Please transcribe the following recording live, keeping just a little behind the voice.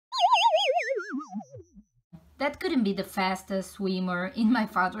That couldn't be the fastest swimmer in my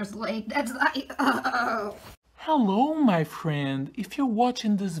father's lake. That's like... Oh. Hello, my friend. If you're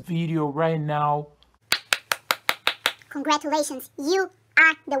watching this video right now... Congratulations, you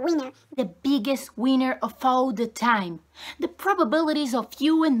are the winner. The biggest winner of all the time. The probabilities of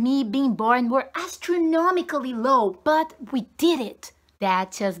you and me being born were astronomically low, but we did it.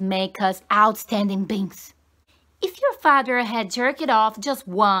 That just makes us outstanding beings. If your father had jerked it off just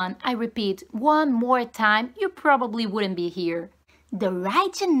one, I repeat, one more time, you probably wouldn't be here. The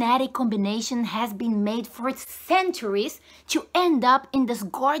right genetic combination has been made for centuries to end up in this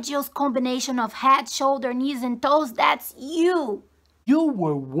gorgeous combination of head, shoulder, knees, and toes. That's you. You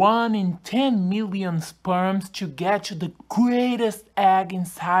were 1 in 10 million sperms to get to the greatest egg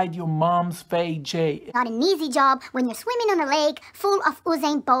inside your mom's vajay. Not an easy job when you're swimming on a lake full of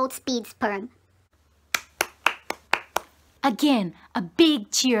Usain Bolt speed sperm. Again, a big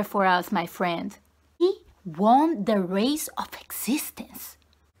cheer for us, my friend. He won the race of existence.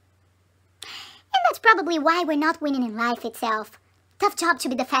 And that's probably why we're not winning in life itself. Tough job to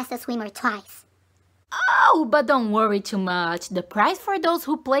be the fastest swimmer twice. Oh, but don't worry too much. The prize for those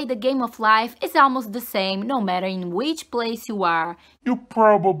who play the game of life is almost the same, no matter in which place you are. You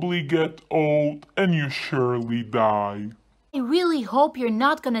probably get old and you surely die. I really hope you're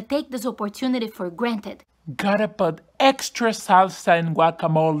not gonna take this opportunity for granted. Gotta put extra salsa and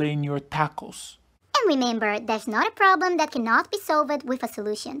guacamole in your tacos. And remember, there's not a problem that cannot be solved with a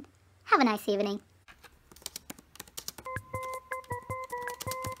solution. Have a nice evening.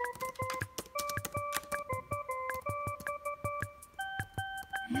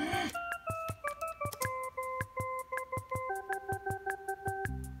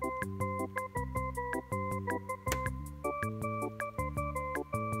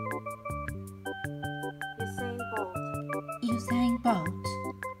 Usain Bolt.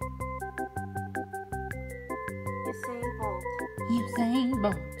 Usain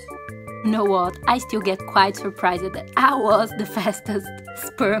Bolt. You know what? I still get quite surprised that I was the fastest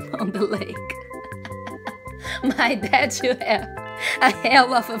sperm on the lake. My dad should have a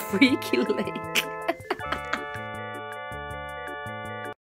hell of a freaky lake.